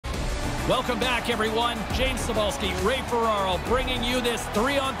Welcome back, everyone. James Cebulski, Ray Ferraro, bringing you this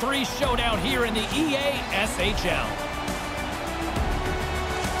 3-on-3 showdown here in the EA SHL.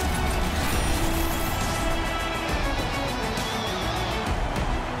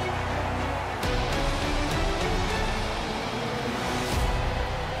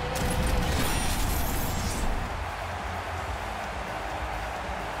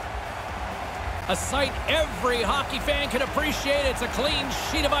 A sight every hockey fan can appreciate. It's a clean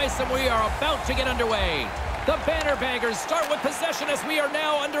sheet of ice, and we are about to get underway. The Banner Baggers start with possession as we are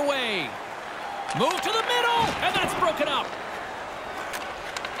now underway. Move to the middle, and that's broken up.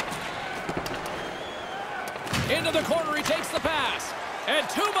 Into the corner, he takes the pass. And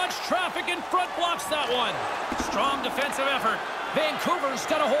too much traffic in front blocks that one. Strong defensive effort. Vancouver's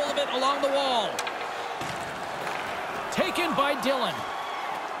got a hold of it along the wall. Taken by Dillon.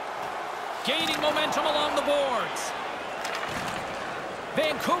 Gaining momentum along the boards.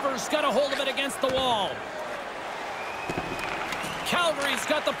 Vancouver's got a hold of it against the wall. Calgary's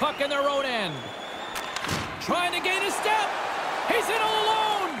got the puck in their own end. Trying to gain a step. He's in all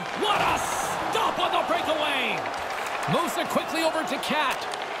alone. What a stop on the breakaway. Moves it quickly over to Cat.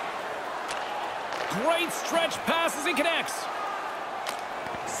 Great stretch passes and connects.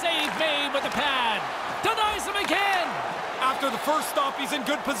 Save made with the pad. Denies him again. After the first stop, he's in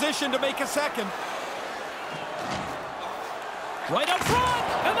good position to make a second. Right up front,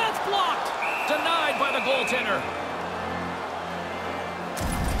 and that's blocked. Denied by the goaltender.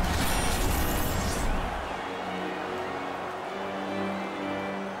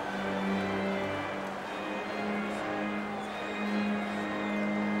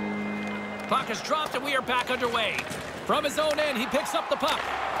 Puck is dropped, and we are back underway. From his own end, he picks up the puck.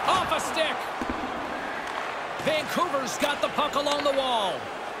 Off a stick. Vancouver's got the puck along the wall.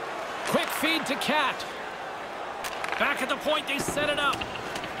 Quick feed to Cat. Back at the point, they set it up.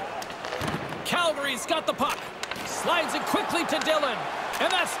 Calgary's got the puck. Slides it quickly to Dillon.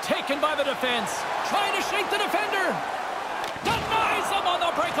 And that's taken by the defense. Trying to shake the defender. Denies him on the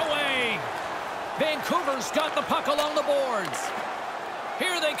breakaway. Vancouver's got the puck along the boards.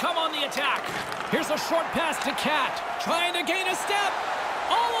 Here they come on the attack. Here's a short pass to Cat. Trying to gain a step.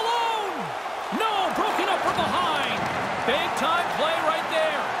 All alone. No, broken up from behind. Big time play right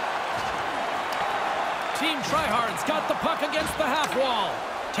there. Team Tryhard's got the puck against the half wall.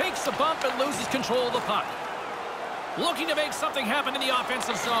 Takes a bump and loses control of the puck. Looking to make something happen in the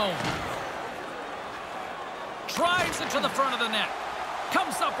offensive zone. Drives it to the front of the net.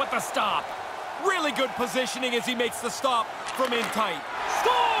 Comes up with the stop. Really good positioning as he makes the stop from in tight.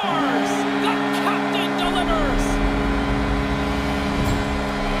 Scores! The captain delivers!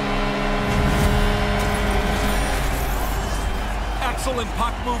 Excellent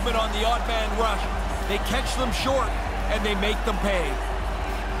puck movement on the odd man rush. They catch them short, and they make them pay.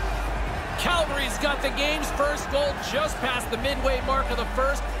 Calgary's got the game's first goal just past the midway mark of the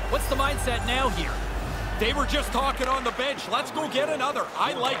first. What's the mindset now here? They were just talking on the bench. Let's go get another.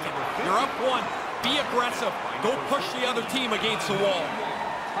 I like it. You're up one. Be aggressive. Go push the other team against the wall.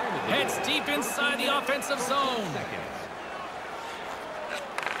 Heads deep inside the offensive zone.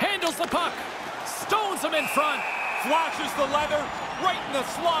 Handles the puck. Stones him in front. Flashes the leather right in the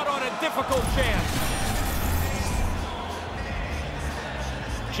slot on a difficult chance.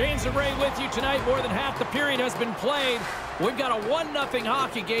 James and Ray with you tonight. More than half the period has been played. We've got a 1-0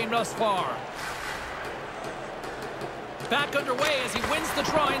 hockey game thus far. Back underway as he wins the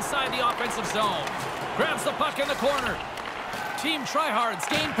draw inside the offensive zone. Grabs the puck in the corner. Team Tryhards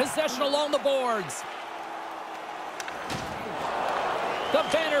gain possession along the boards. The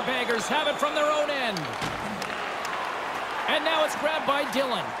Banner Baggers have it from their own end. And now it's grabbed by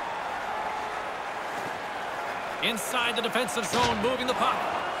Dillon. Inside the defensive zone, moving the puck.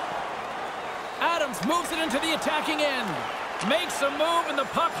 Adams moves it into the attacking end. Makes a move, and the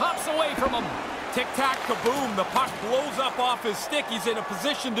puck hops away from him. Tic-tac, kaboom. The puck blows up off his stick. He's in a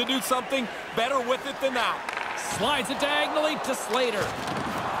position to do something better with it than that. Slides it diagonally to Slater.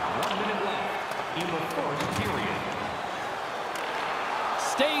 1 minute left in the first period.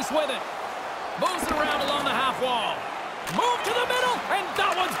 Stays with it. Moves it around along the half wall. Move to the middle, and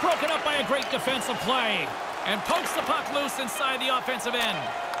that one's broken up by a great defensive play. And pokes the puck loose inside the offensive end.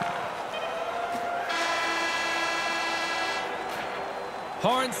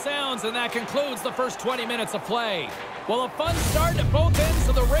 Horn sounds, and that concludes the first 20 minutes of play. Well, a fun start at both ends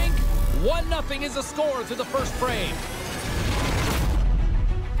of the rink. 1-0 is the score through the first frame.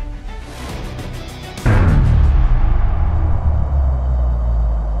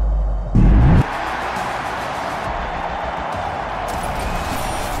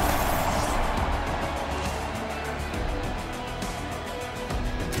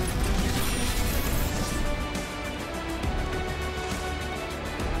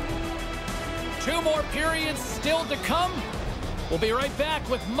 2 more periods still to come. We'll be right back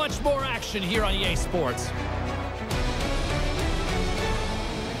with much more action here on EA Sports.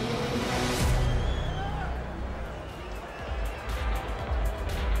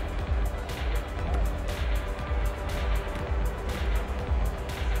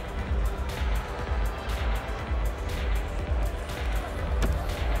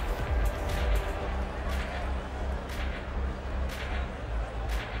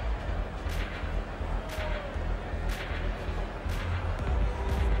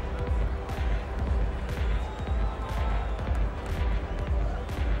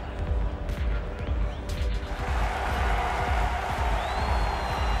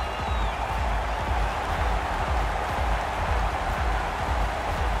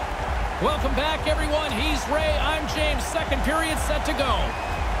 Welcome back, everyone. He's Ray. I'm James. Second period set to go.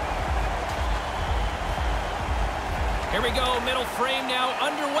 Here we go. Middle frame now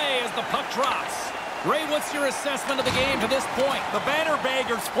underway as the puck drops. Ray, what's your assessment of the game to this point? The Banner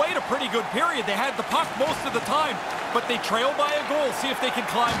Baggers played a pretty good period. They had the puck most of the time, but they trailed by a goal. See if they can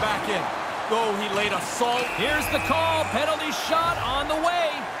climb back in. Oh, he laid a salt. Here's the call. Penalty shot on the way.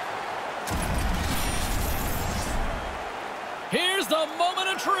 Here's the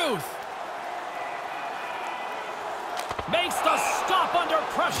moment of truth. Makes the stop under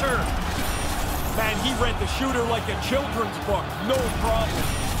pressure. Man, he read the shooter like a children's book. No problem.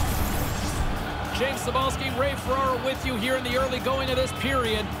 James Cybulski, Ray Ferraro with you here in the early going of this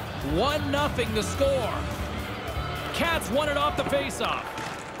period. 1-0 the score. Cats won it off the faceoff.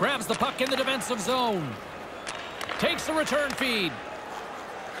 Grabs the puck in the defensive zone. Takes the return feed.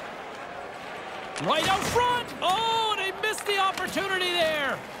 Right out front. Oh, they missed the opportunity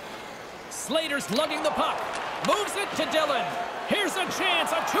there. Slater's lugging the puck. Moves it to Dillon. Here's a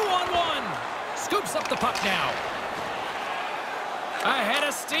chance, a 2-on-1. Scoops up the puck now. Ahead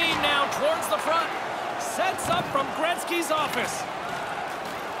of steam now towards the front. Sets up from Gretzky's office.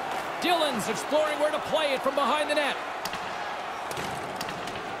 Dillon's exploring where to play it from behind the net.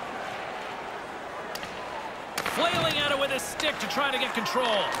 Flailing at it with his stick to try to get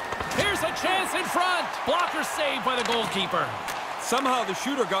control. Here's a chance in front. Blocker saved by the goalkeeper. Somehow the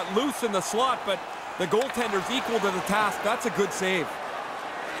shooter got loose in the slot, but the goaltender's equal to the task. That's a good save.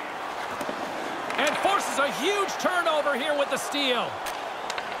 And forces a huge turnover here with the steal.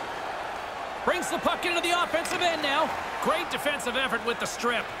 Brings the puck into the offensive end now. Great defensive effort with the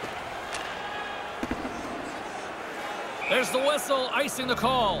strip. There's the whistle, icing the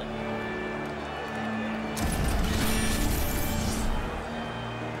call.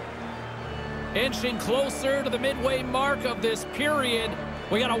 Inching closer to the midway mark of this period.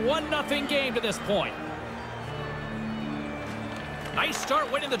 We got a 1-0 game to this point. Nice start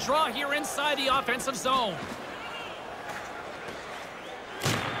winning the draw here inside the offensive zone.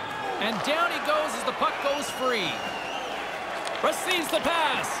 And down he goes as the puck goes free. Receives the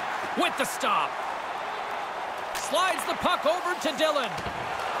pass with the stop. Slides the puck over to Dillon.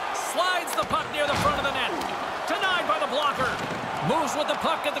 Slides the puck near the front of the net. Denied by the blocker. Moves with the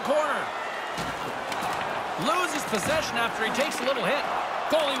puck at the corner. Loses possession after he takes a little hit.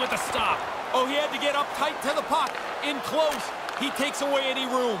 Goalie with the stop. Oh, he had to get up tight to the puck. In close. He takes away any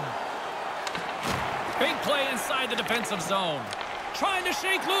room. Big play inside the defensive zone. Trying to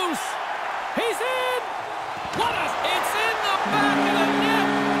shake loose. He's in. It's in the back of the net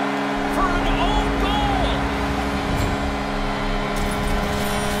for an own goal.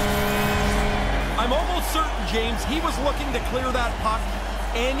 I'm almost certain, James, he was looking to clear that puck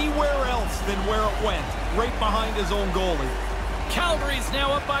anywhere else than where it went. Right behind his own goalie. Calgary's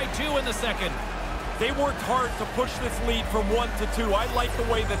now up by 2 in the second. They worked hard to push this lead from 1 to 2. I like the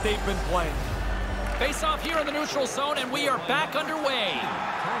way that they've been playing. Face off here in the neutral zone, and we are back underway.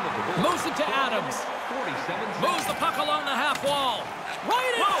 Moves it to Adams. Moves the puck along the half wall.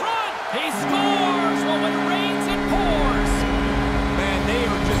 Right in front. He scores. Well, when it rains, it pours. Man, they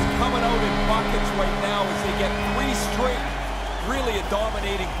are just coming out in buckets right now as they get 3 straight. Really a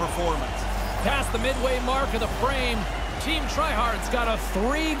dominating performance. Past the midway mark of the frame, Team Tryhard's got a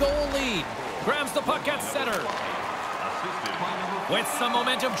 3-goal lead. Grabs the puck at center. With some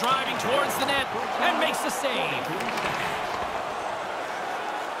momentum driving towards the net and makes the save.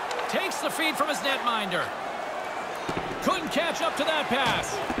 Takes the feed from his netminder. Couldn't catch up to that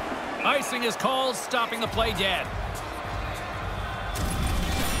pass. Icing is called, stopping the play dead.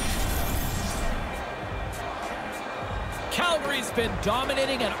 Calgary's been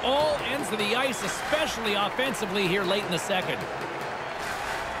dominating at all ends of the ice, especially offensively here late in the second.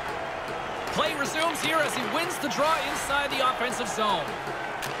 Play resumes here as he wins the draw inside the offensive zone.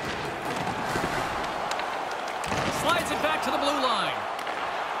 Slides it back to the blue line.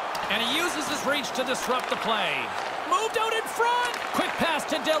 And he uses his reach to disrupt the play. Moved out in front. Quick pass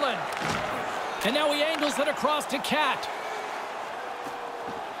to Dillon. And now he angles it across to Cat.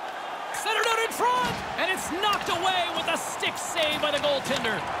 Centered out in front. And it's knocked away with a stick save by the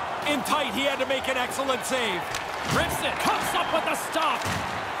goaltender. In tight, he had to make an excellent save. Rips it. Comes up with the stop.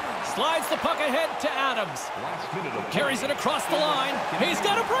 Slides the puck ahead to Adams. Carries it across the line. He's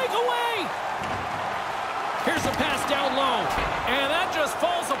got a breakaway. Here's a pass down low. And that just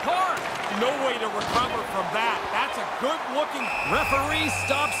falls apart. No way to recover from that. That's a good-looking... Referee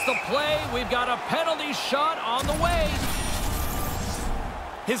stops the play. We've got a penalty shot on the way.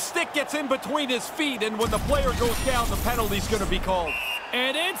 His stick gets in between his feet, and when the player goes down, the penalty's going to be called.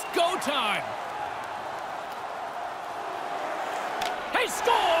 And it's go time. He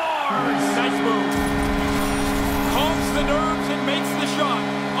scores! Nice move. Calms the nerves and makes the shot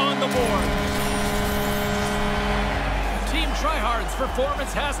on the board. Team Tryhard's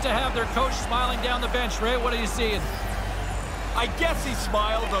performance has to have their coach smiling down the bench. Ray, what are you seeing? I guess he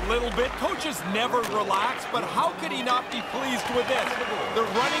smiled a little bit. Coaches never relax, but how could he not be pleased with this? They're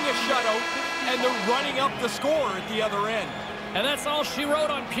running a shutout, and they're running up the score at the other end. And that's all she wrote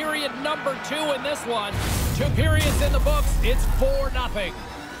on period number 2 in this one. 2 periods in the books. It's 4-0.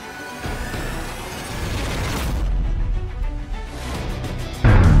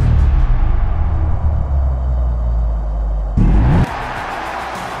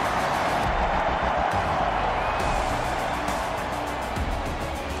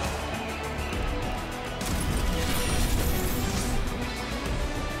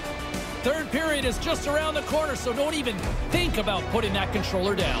 Third period is just around the corner, so don't even think about putting that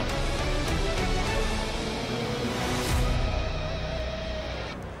controller down.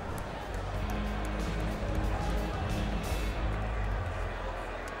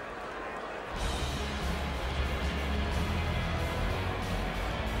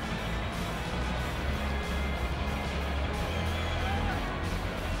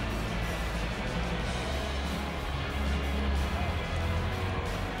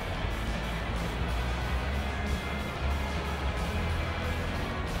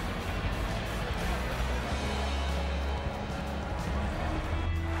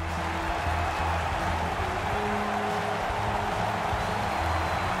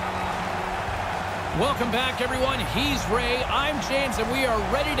 Welcome back, everyone. He's Ray, I'm James, and we are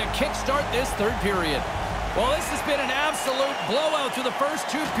ready to kickstart this third period. Well, this has been an absolute blowout through the first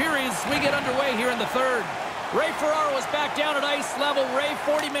 2 periods as we get underway here in the third. Ray Ferraro is back down at ice level. Ray,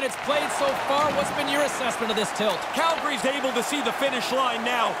 40 minutes played so far. What's been your assessment of this tilt? Calgary's able to see the finish line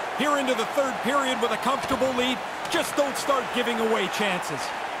now. Here into the third period with a comfortable lead. Just don't start giving away chances.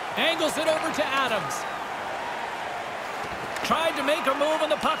 Angles it over to Adams. Tried to make a move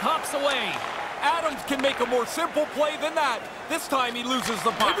and the puck hops away. Adams can make a more simple play than that. This time he loses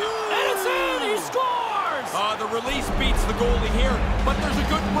the puck. And it's in! He scores! The release beats the goalie here, but there's a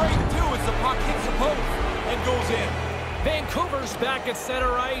good break too as the puck hits the post and goes in. Vancouver's back at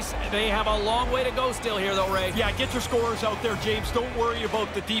center ice. They have a long way to go still here, though, Ray. Yeah, get your scorers out there, James. Don't worry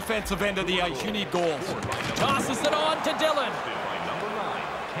about the defensive end of the ice. You need goals. Tosses it on to Dillon.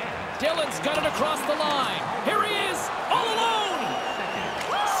 Dillon's got it across the line. Here he is, all alone.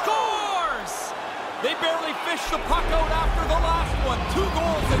 Scores! They barely fished the puck out after the last one. 2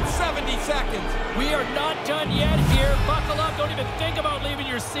 goals in 70 seconds. We are not done yet here. Buckle up. Don't even think about leaving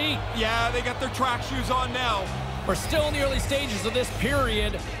your seat. Yeah, they got their track shoes on now. We're still in the early stages of this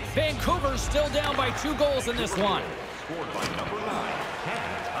period. Vancouver's still down by 2 goals in this one.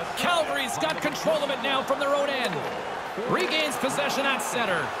 Calgary's got control of it now from their own end. Regains possession at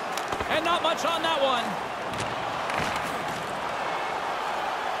center. And not much on that one.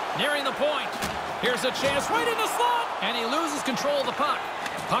 Nearing the point. Here's a chance right in the slot. And he loses control of the puck.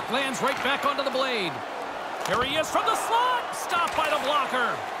 Puck lands right back onto the blade. Here he is from the slot. Stopped by the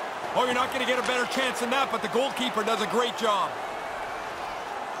blocker. Oh, you're not going to get a better chance than that, but the goalkeeper does a great job.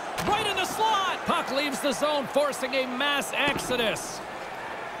 Right in the slot. Puck leaves the zone, forcing a mass exodus.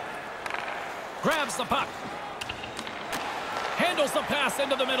 Grabs the puck. Handles the pass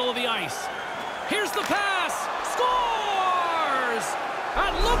into the middle of the ice. Here's the pass. Scores!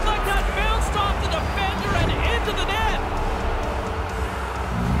 It looked like that bounced off the defender and into the net.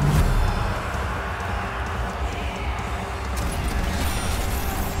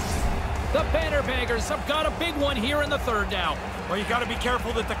 The Bannerbaggers have got a big one here in the third now. Well, you got to be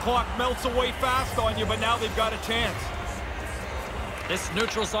careful that the clock melts away fast on you, but now they've got a chance. This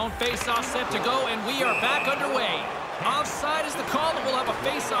neutral zone face-off set to go, and we are back underway. Offside is the call, and we'll have a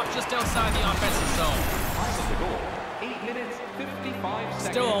face-off just outside the offensive zone. 8 minutes, 55 seconds.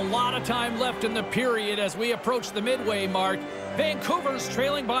 Still a lot of time left in the period as we approach the midway mark. Vancouver's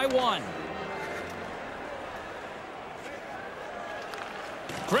trailing by 1.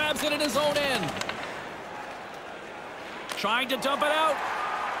 Grabs it in his own end. Trying to dump it out.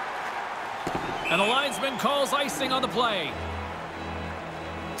 And the linesman calls icing on the play.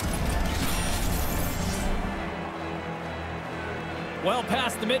 Well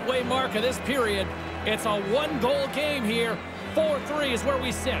past the midway mark of this period. It's a one-goal game here. 4-3 is where we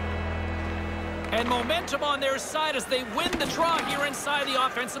sit. And momentum on their side as they win the draw here inside the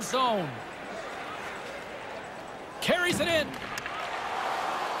offensive zone. Carries it in.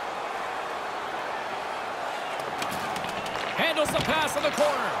 Handles the pass in the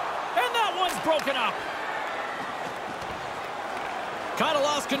corner. And that one's broken up. Kind of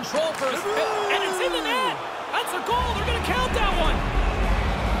lost control for his... And it's in the net. That's a goal. They're going to count that one.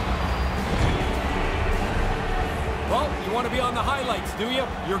 Well, you want to be on the highlights, do you?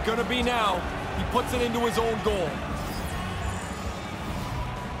 You're going to be now. He puts it into his own goal.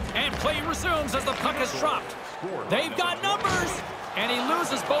 And play resumes as the puck is dropped. They've got numbers. And he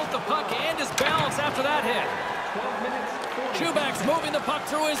loses both the puck and his balance after that hit. Chubak's moving the puck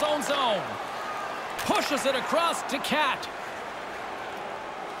through his own zone. Pushes it across to Cat.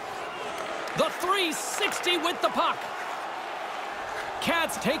 The 360 with the puck.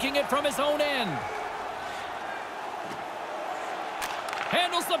 Cat's taking it from his own end.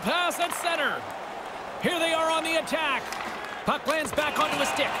 Handles the pass at center. Here they are on the attack. Puck lands back onto his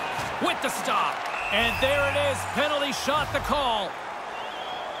stick with the stop. And there it is. Penalty shot, the call.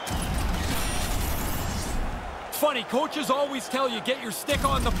 Funny, coaches always tell you, get your stick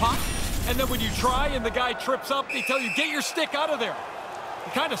on the puck. And then when you try and the guy trips up, they tell you, get your stick out of there.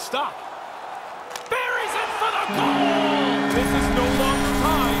 You kind of stop. Buries it for the goal! This is no longer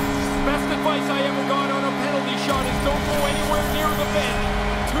time. Best advice I ever got on a penalty shot is don't go anywhere near the bench.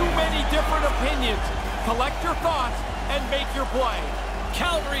 Too many different opinions. Collect your thoughts and make your play.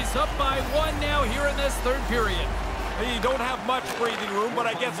 Calgary's up by 1 now here in this third period. You don't have much breathing room, but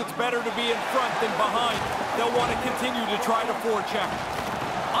I guess it's better to be in front than behind. They'll want to continue to try to forecheck.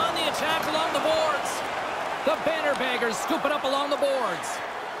 On the attack along the boards. The Bannerbaggers scoop it up along the boards.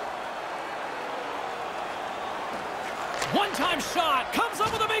 One-time shot. Comes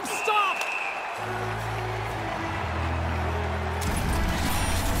up with a big stop.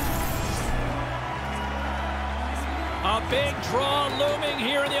 A big draw looming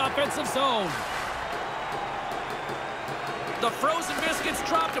here in the offensive zone. The frozen biscuits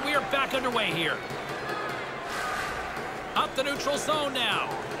dropped, and we are back underway here. Up the neutral zone now.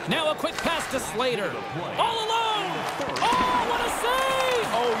 Now a quick pass to Slater. All alone! Oh, what a save!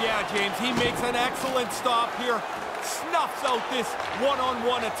 Oh, yeah, James. He makes an excellent stop here. Snuffs out this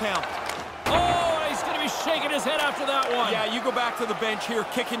one-on-one attempt. Oh, he's going to be shaking his head after that one. Yeah, you go back to the bench here,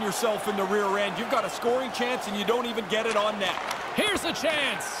 kicking yourself in the rear end. You've got a scoring chance, and you don't even get it on net. Here's a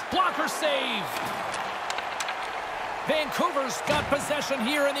chance. Blocker save. Vancouver's got possession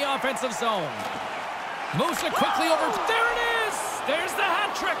here in the offensive zone. Moves it quickly over. There it is! There's the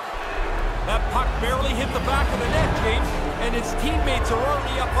hat trick. That puck barely hit the back of the net, James, and his teammates are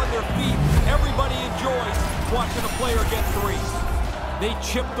already up on their feet. Everybody enjoys watching a player get 3. They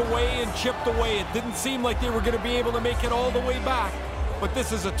chipped away and chipped away. It didn't seem like they were going to be able to make it all the way back, but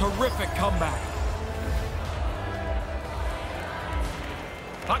this is a terrific comeback.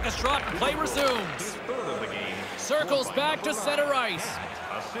 Puck is dropped. Play resumes. Circles back to center ice.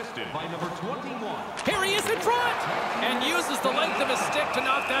 Assisted by number 21. Here he is in front! And uses the length of his stick to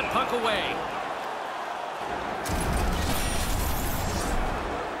knock that puck away.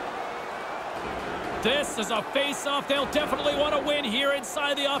 This is a face-off they'll definitely want to win here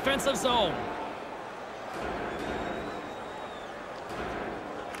inside the offensive zone.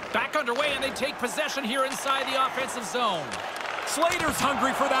 Back underway, and they take possession here inside the offensive zone. Slater's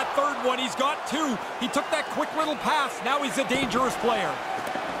hungry for that third one. He's got 2. He took that quick little pass. Now he's a dangerous player.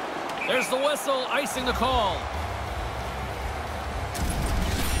 There's the whistle, icing the call.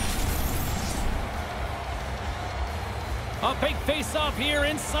 A big face-off here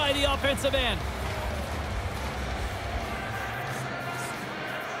inside the offensive end.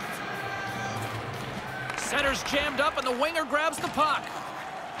 Center's jammed up, and the winger grabs the puck.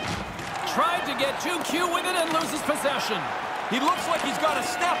 Tried to get 2Q with it and loses possession. He looks like he's got a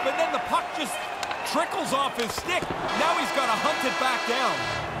step, and then the puck just trickles off his stick. Now he's got to hunt it back down.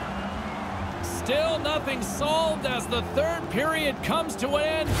 Still nothing solved as the third period comes to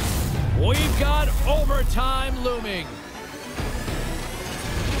an end. We've got overtime looming.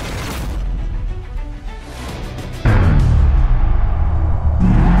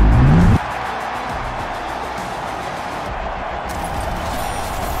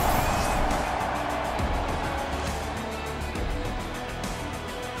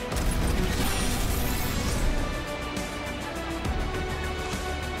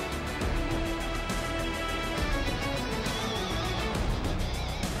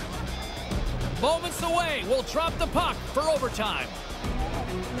 Moments away. We'll drop the puck for overtime.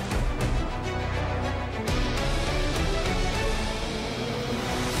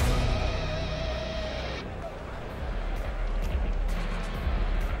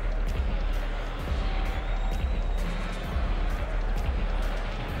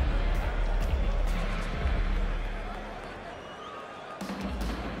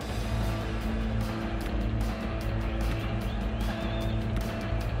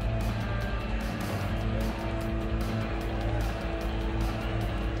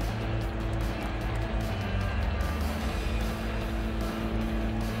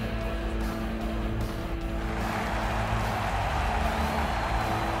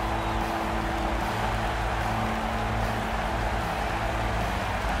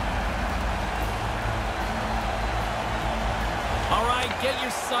 Get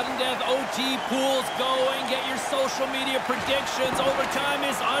your sudden death OT pools going. Get your social media predictions. Overtime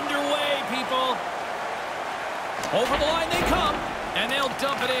is underway, people. Over the line they come, and they'll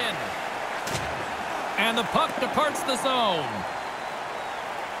dump it in. And the puck departs the zone.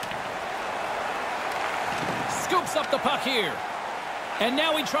 Scoops up the puck here. And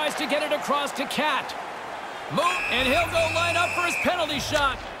now he tries to get it across to Cat. Move, and he'll go line up for his penalty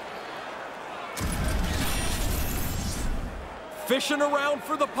shot. Fishing around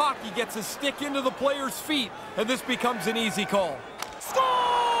for the puck. He gets his stick into the player's feet, and this becomes an easy call. Scores!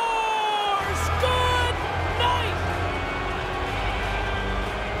 Good night!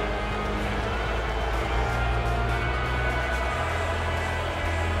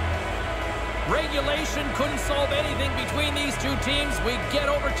 Regulation couldn't solve anything between these two teams. We get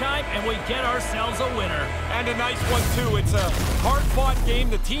overtime, and we get ourselves a winner. And a nice one, too. It's a hard-fought game.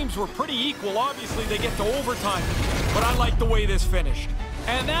 The teams were pretty equal. Obviously, they get to overtime. But I like the way this finished.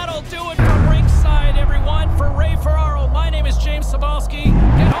 And that'll do it from ringside, everyone. For Ray Ferraro, my name is James Cybulski.